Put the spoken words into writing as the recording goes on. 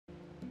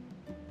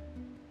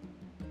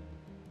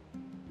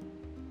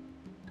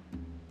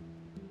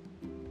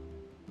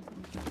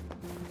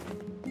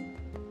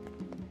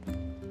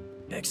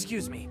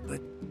Excuse me,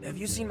 but have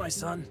you seen my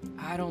son?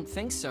 I don't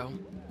think so.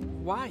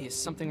 Why? Is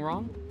something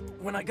wrong?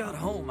 When I got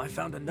home, I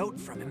found a note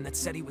from him that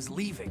said he was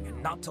leaving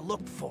and not to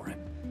look for him.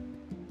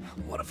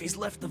 What if he's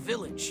left the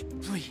village?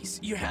 Please,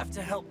 you have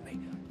to help me.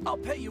 I'll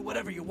pay you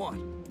whatever you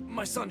want.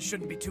 My son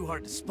shouldn't be too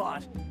hard to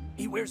spot.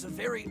 He wears a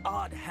very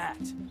odd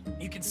hat.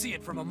 You can see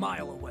it from a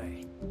mile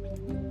away.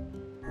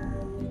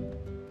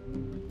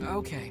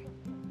 Okay.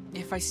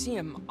 If I see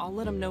him, I'll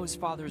let him know his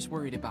father is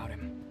worried about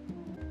him.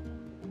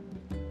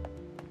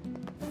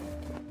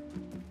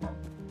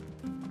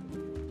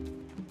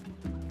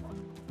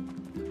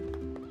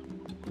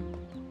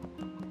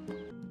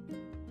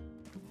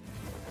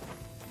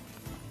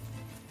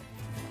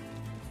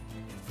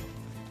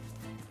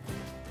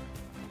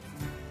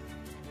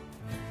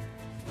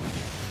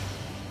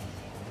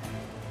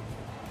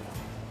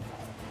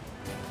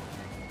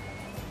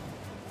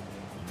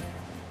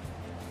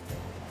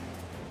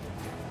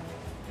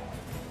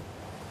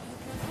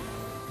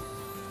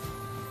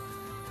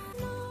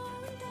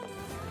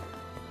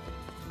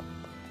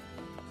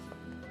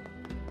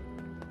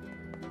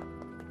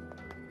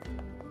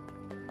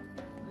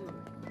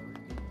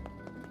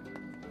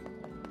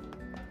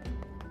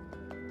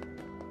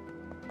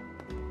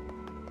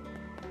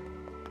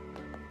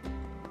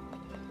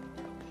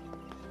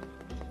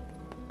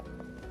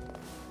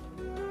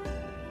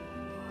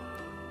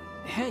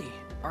 Hey,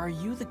 are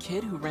you the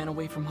kid who ran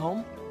away from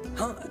home?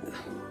 Huh?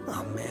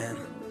 Oh man,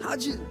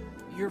 how'd you...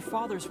 Your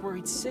father's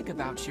worried sick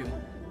about you.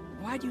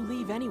 Why'd you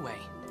leave anyway?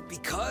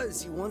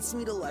 Because he wants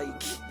me to,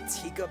 like,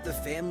 take up the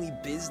family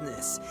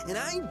business. And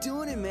I ain't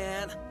doing it,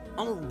 man.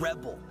 I'm a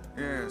rebel.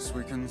 Yes,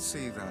 we can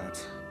see that.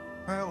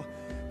 Well,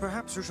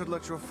 perhaps you should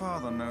let your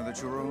father know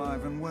that you're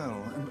alive and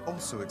well, and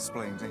also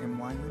explain to him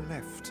why you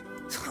left.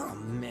 Oh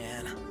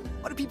man,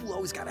 why do people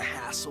always gotta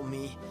hassle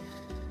me?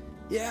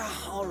 Yeah,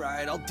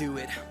 alright, I'll do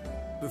it.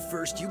 But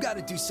first, you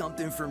gotta do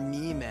something for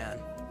me, man.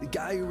 The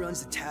guy who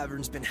runs the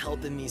tavern's been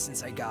helping me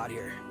since I got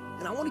here.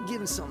 And I want to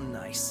give him something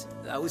nice.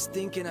 I was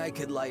thinking I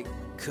could, like,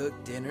 cook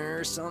dinner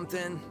or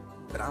something.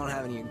 But I don't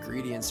have any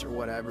ingredients or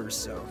whatever,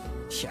 so,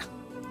 yeah.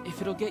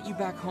 If it'll get you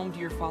back home to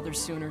your father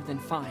sooner, then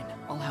fine.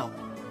 I'll help.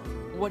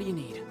 What do you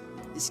need?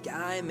 This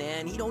guy,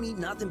 man, he don't eat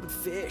nothing but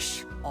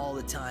fish. All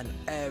the time,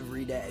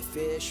 every day.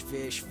 Fish,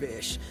 fish,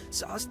 fish.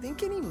 So I was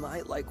thinking he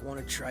might, like, want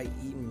to try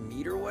eating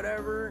meat or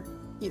whatever.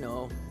 You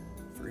know,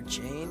 for a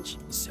change.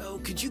 So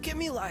could you get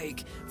me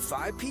like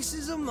 5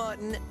 pieces of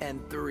mutton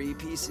and 3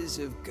 pieces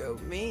of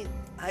goat meat?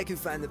 I can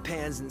find the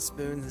pans and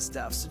spoons and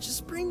stuff, so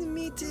just bring the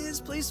meat to his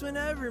place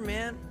whenever,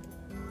 man.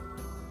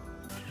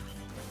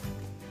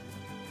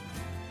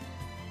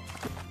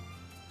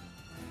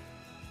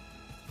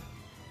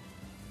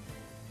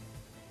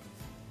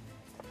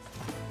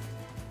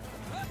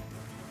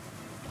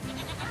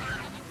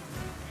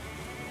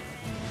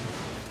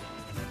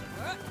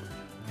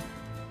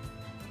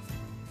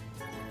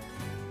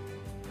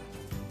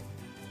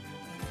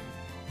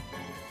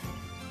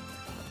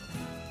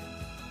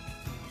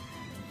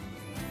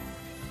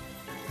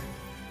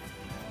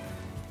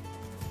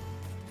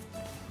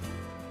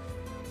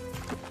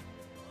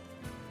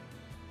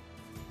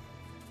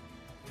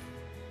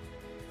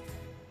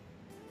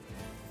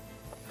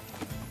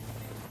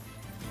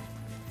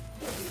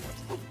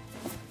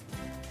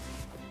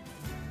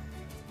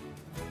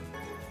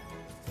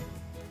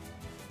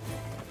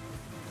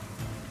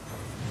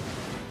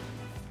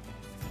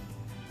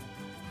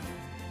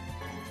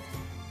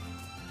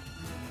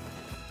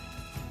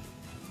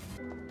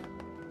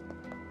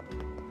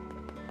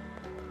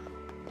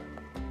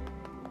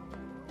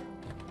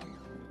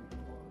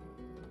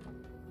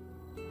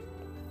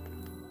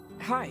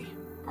 Hi,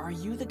 are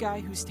you the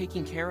guy who's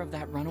taking care of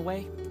that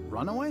runaway?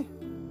 Runaway?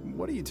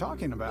 What are you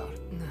talking about?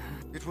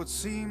 It would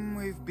seem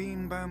we've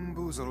been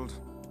bamboozled.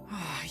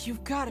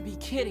 You've got to be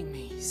kidding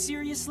me.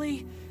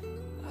 Seriously?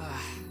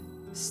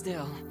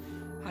 Still,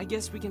 I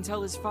guess we can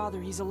tell his father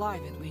he's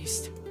alive at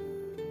least.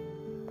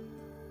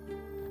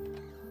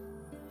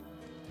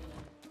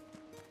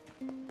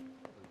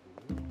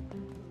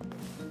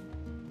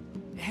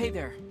 Hey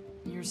there.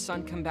 Your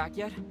son come back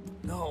yet?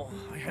 No,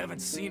 I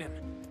haven't seen him.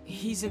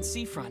 He's in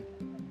Seafront.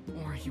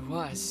 Or he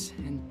was,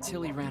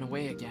 until he ran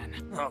away again.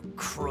 Oh,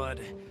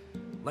 crud.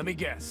 Let me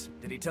guess.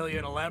 Did he tell you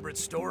an elaborate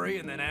story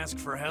and then ask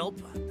for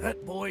help?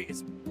 That boy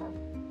is...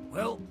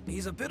 well,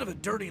 he's a bit of a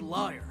dirty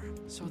liar.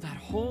 So that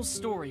whole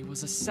story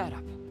was a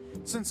setup.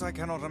 Since I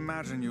cannot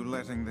imagine you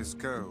letting this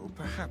go,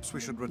 perhaps we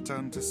should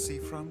return to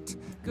Seafront?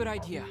 Good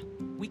idea.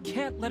 We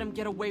can't let him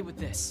get away with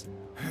this.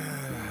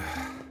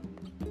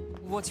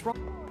 What's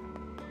wrong?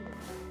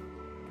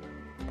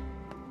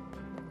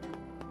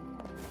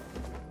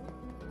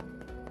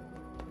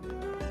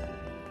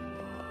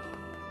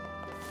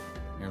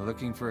 You're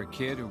looking for a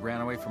kid who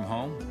ran away from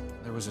home?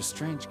 There was a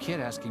strange kid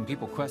asking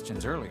people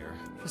questions earlier.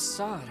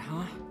 Facade,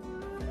 huh?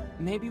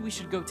 Maybe we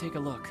should go take a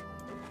look.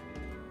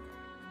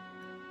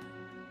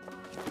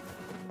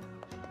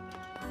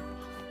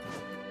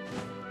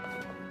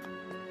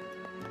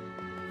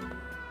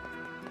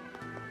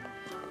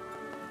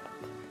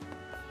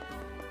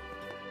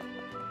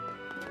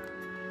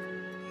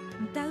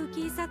 歌う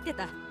気去って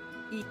た。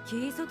一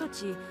気外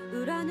地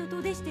裏ぬ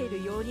とでしてい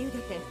るように腕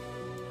て。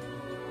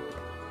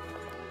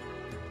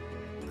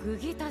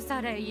釘足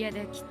され家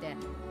で来て、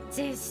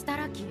ぜした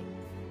らき。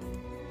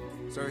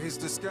So he's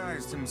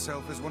disguised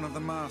himself as one of the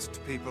masked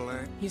people,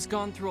 eh? He's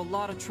gone through a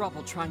lot of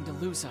trouble trying to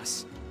lose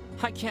us.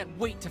 I can't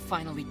wait to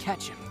finally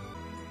catch him.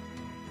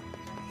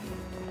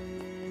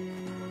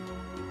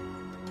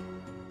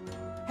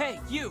 Hey,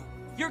 you!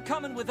 You're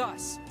coming with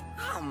us!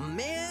 Oh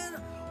man,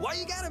 why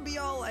you gotta be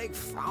all like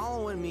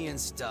following me and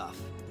stuff?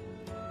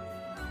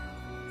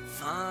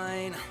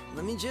 Fine,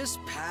 let me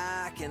just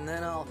pack and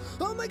then I'll...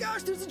 Oh my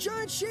gosh, there's a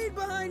giant shade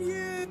behind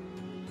you!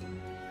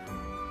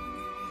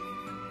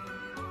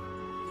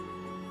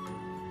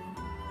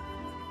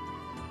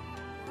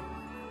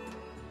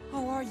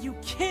 Oh, are you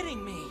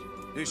kidding me?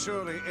 He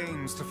surely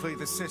aims to flee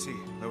the city,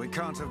 though he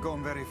can't have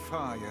gone very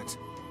far yet.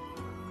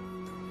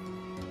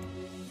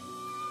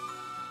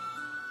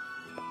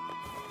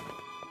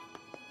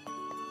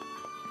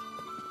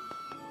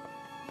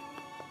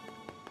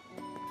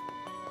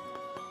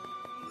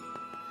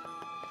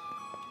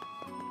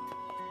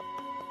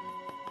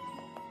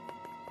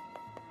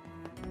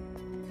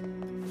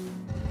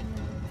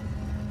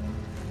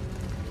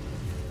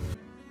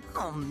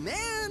 Oh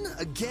man,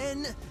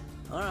 again?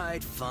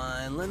 Alright,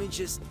 fine, let me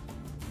just...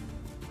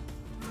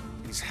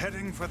 He's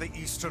heading for the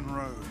eastern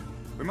road.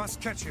 We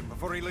must catch him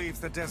before he leaves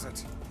the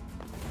desert.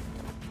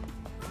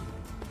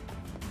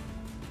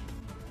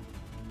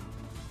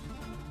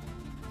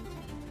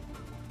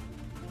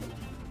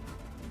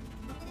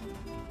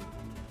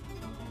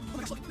 Oh my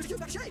gosh, look, there's a huge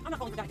back shade! I'm not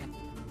falling for that again.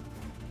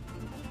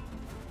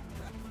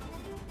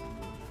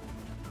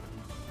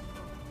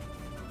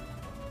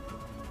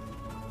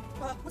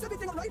 Was that big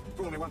thing alright?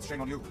 Fool me once,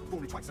 shame on you. Fool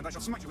me twice, and I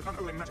shall smite you with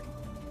unholy magic.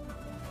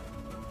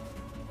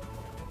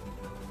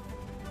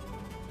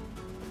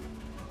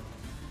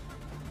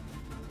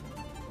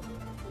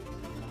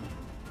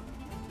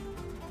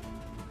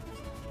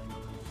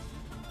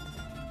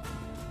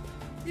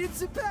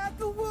 It's a pack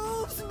of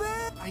wolves,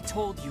 man! I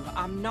told you,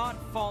 I'm not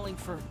falling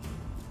for...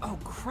 Oh,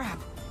 crap.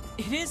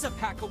 It is a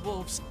pack of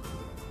wolves.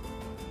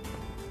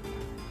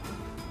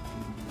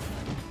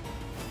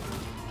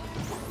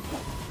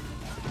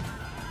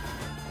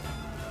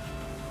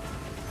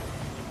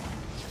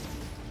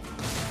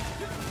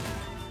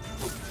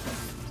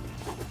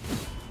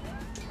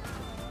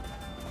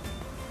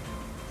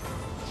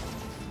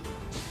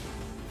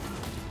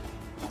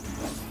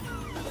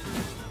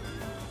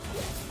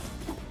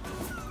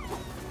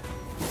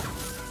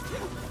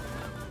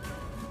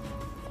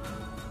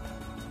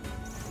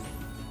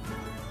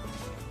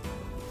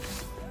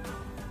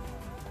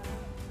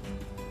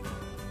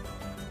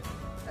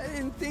 I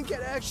didn't think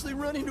I'd actually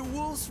run into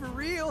wolves for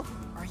real.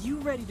 Are you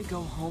ready to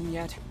go home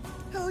yet?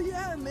 Hell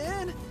yeah,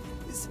 man!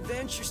 This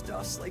adventure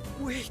stuff's like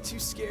way too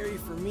scary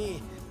for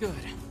me. Good.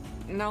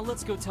 Now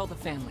let's go tell the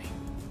family.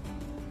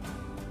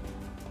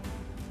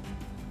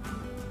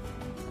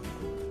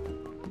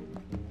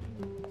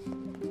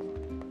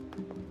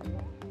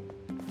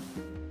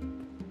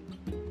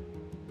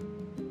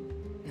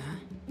 Huh?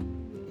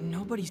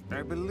 Nobody's...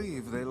 I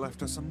believe they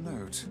left us a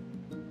note.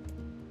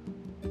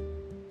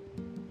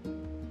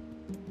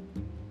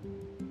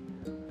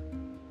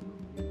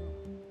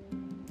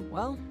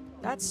 Well,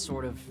 that's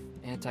sort of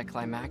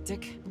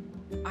anticlimactic.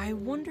 I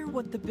wonder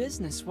what the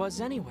business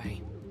was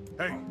anyway.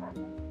 Hey,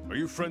 are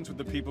you friends with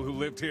the people who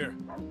lived here?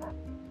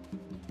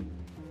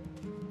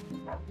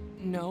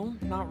 No,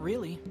 not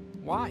really.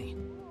 Why?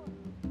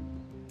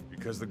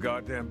 Because the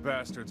goddamn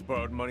bastards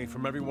borrowed money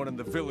from everyone in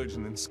the village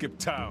and then skipped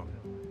town.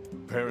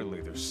 Apparently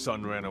their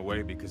son ran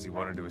away because he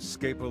wanted to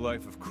escape a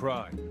life of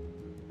crime.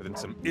 But then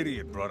some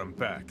idiot brought him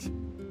back.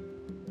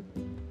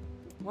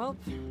 Well,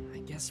 I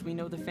guess we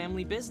know the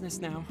family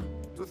business now.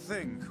 To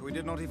think we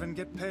did not even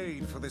get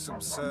paid for this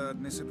absurd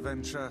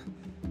misadventure.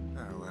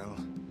 Oh well.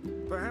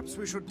 Perhaps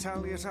we should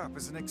tally it up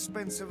as an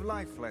expensive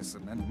life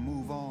lesson and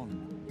move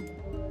on.